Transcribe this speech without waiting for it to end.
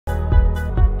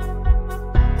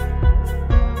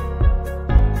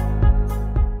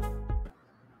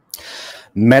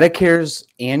Medicare's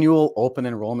annual open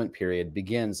enrollment period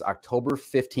begins October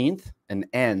 15th and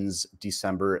ends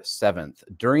December 7th.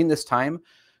 During this time,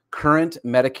 current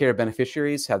Medicare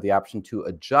beneficiaries have the option to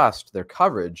adjust their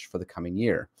coverage for the coming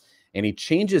year. Any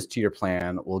changes to your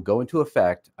plan will go into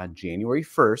effect on January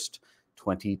 1st,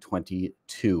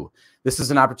 2022. This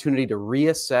is an opportunity to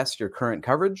reassess your current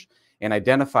coverage and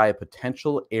identify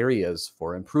potential areas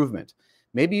for improvement.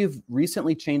 Maybe you've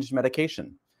recently changed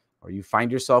medication, or you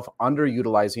find yourself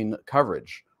underutilizing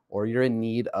coverage, or you're in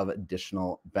need of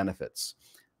additional benefits.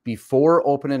 Before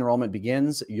open enrollment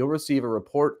begins, you'll receive a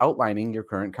report outlining your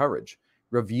current coverage.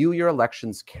 Review your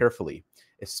elections carefully,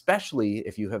 especially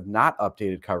if you have not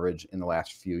updated coverage in the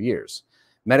last few years.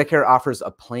 Medicare offers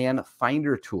a plan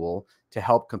finder tool to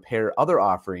help compare other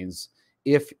offerings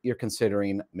if you're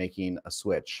considering making a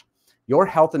switch. Your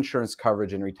health insurance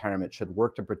coverage in retirement should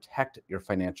work to protect your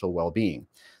financial well-being.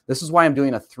 This is why I'm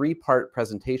doing a 3-part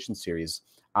presentation series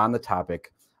on the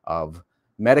topic of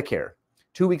Medicare.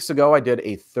 2 weeks ago, I did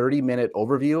a 30-minute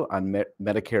overview on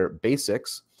Medicare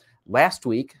basics. Last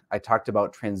week, I talked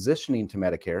about transitioning to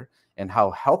Medicare and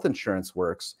how health insurance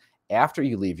works after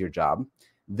you leave your job.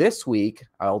 This week,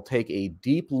 I'll take a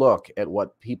deep look at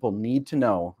what people need to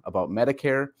know about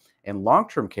Medicare and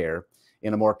long-term care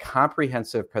in a more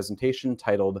comprehensive presentation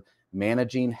titled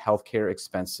Managing Healthcare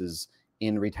Expenses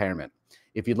in Retirement.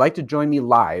 If you'd like to join me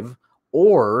live,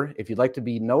 or if you'd like to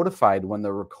be notified when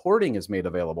the recording is made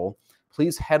available,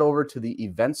 please head over to the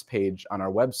events page on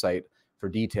our website for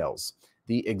details.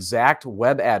 The exact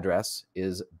web address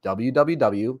is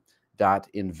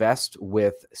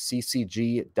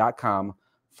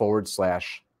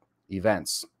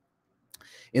www.investwithccg.com/events.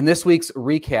 In this week's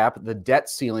recap, the debt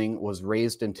ceiling was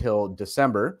raised until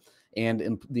December,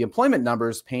 and the employment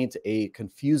numbers paint a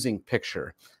confusing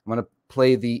picture. I'm going to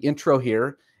play the intro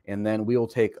here, and then we will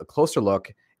take a closer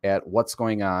look at what's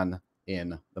going on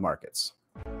in the markets.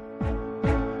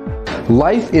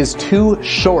 Life is too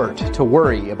short to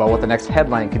worry about what the next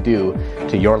headline could do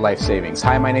to your life savings.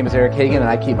 Hi, my name is Eric Hagan, and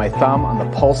I keep my thumb on the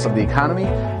pulse of the economy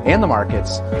and the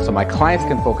markets so my clients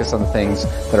can focus on the things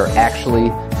that are actually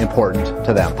important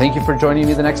to them. Thank you for joining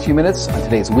me the next few minutes on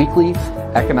today's weekly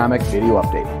economic video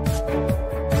update.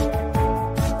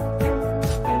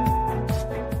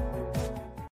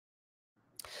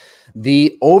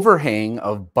 The overhang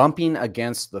of bumping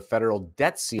against the federal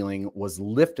debt ceiling was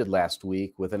lifted last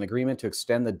week with an agreement to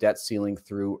extend the debt ceiling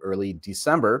through early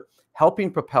December, helping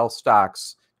propel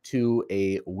stocks to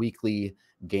a weekly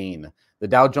gain. The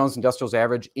Dow Jones Industrials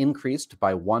Average increased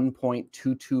by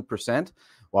 1.22%,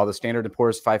 while the Standard &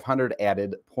 Poor's 500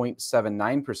 added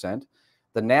 0.79%.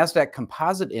 The NASDAQ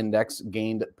Composite Index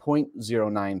gained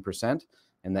 0.09%,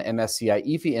 and the MSCI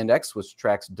EAFE Index, which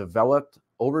tracks developed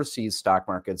overseas stock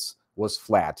markets, was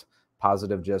flat,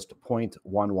 positive just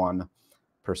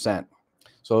 0.11%.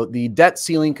 So the debt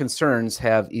ceiling concerns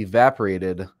have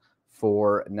evaporated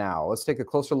for now. Let's take a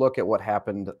closer look at what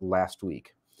happened last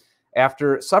week.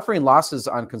 After suffering losses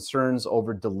on concerns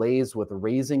over delays with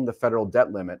raising the federal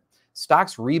debt limit,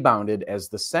 stocks rebounded as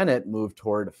the Senate moved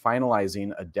toward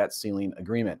finalizing a debt ceiling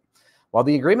agreement. While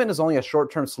the agreement is only a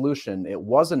short-term solution, it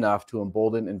was enough to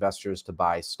embolden investors to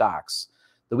buy stocks.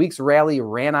 The week's rally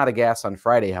ran out of gas on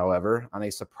Friday, however, on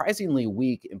a surprisingly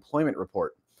weak employment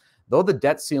report. Though the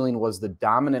debt ceiling was the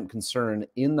dominant concern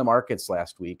in the markets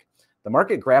last week, the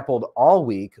market grappled all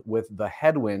week with the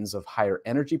headwinds of higher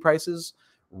energy prices,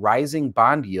 rising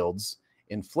bond yields,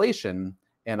 inflation,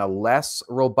 and a less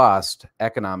robust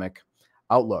economic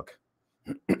outlook.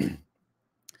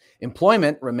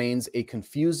 Employment remains a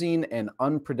confusing and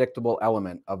unpredictable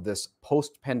element of this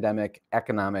post-pandemic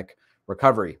economic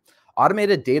recovery.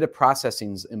 Automated Data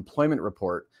Processing's employment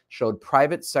report showed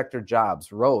private sector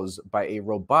jobs rose by a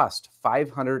robust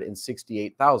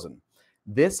 568,000.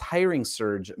 This hiring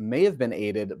surge may have been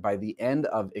aided by the end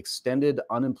of extended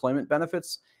unemployment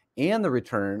benefits and the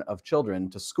return of children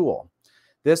to school.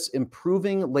 This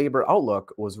improving labor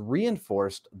outlook was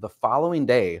reinforced the following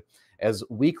day as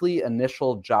weekly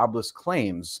initial jobless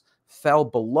claims fell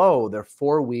below their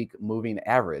 4-week moving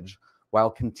average, while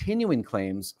continuing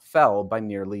claims fell by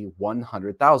nearly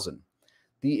 100,000.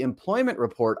 The employment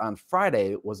report on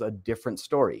Friday was a different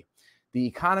story. The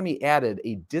economy added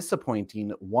a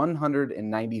disappointing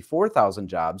 194,000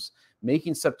 jobs,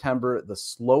 making September the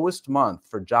slowest month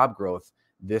for job growth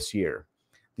this year.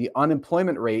 The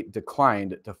unemployment rate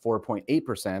declined to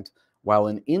 4.8%, while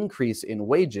an increase in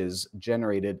wages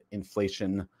generated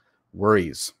inflation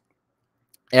worries.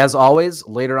 As always,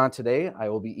 later on today, I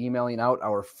will be emailing out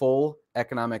our full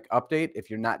economic update. If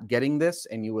you're not getting this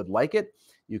and you would like it,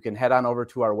 you can head on over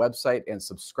to our website and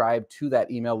subscribe to that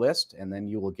email list, and then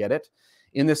you will get it.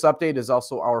 In this update is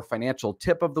also our financial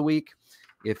tip of the week.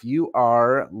 If you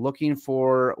are looking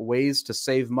for ways to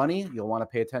save money, you'll want to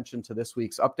pay attention to this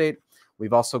week's update.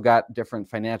 We've also got different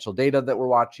financial data that we're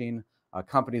watching,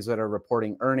 companies that are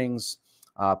reporting earnings,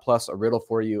 plus a riddle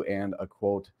for you and a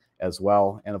quote as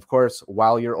well. And of course,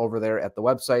 while you're over there at the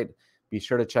website, be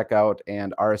sure to check out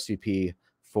and RSVP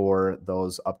for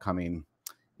those upcoming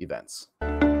events.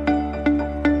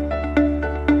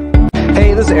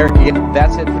 Hey, this is Eric again.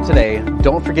 That's it for today.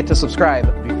 Don't forget to subscribe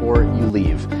before you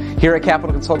leave. Here at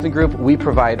Capital Consulting Group, we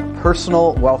provide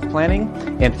personal wealth planning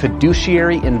and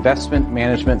fiduciary investment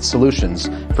management solutions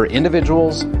for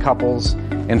individuals, couples,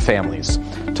 and families.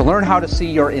 To learn how to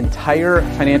see your entire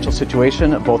financial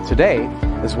situation, both today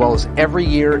as well as every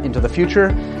year into the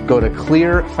future, go to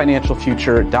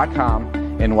clearfinancialfuture.com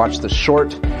and watch the short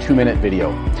 2-minute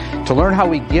video. To learn how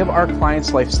we give our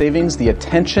clients' life savings the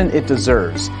attention it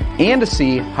deserves and to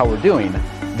see how we're doing,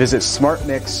 visit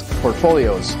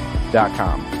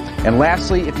smartmixportfolios.com. And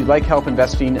lastly, if you'd like help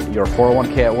investing your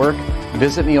 401k at work,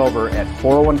 visit me over at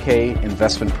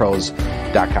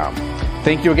 401kinvestmentpros.com.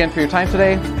 Thank you again for your time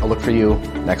today. I'll look for you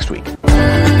next week.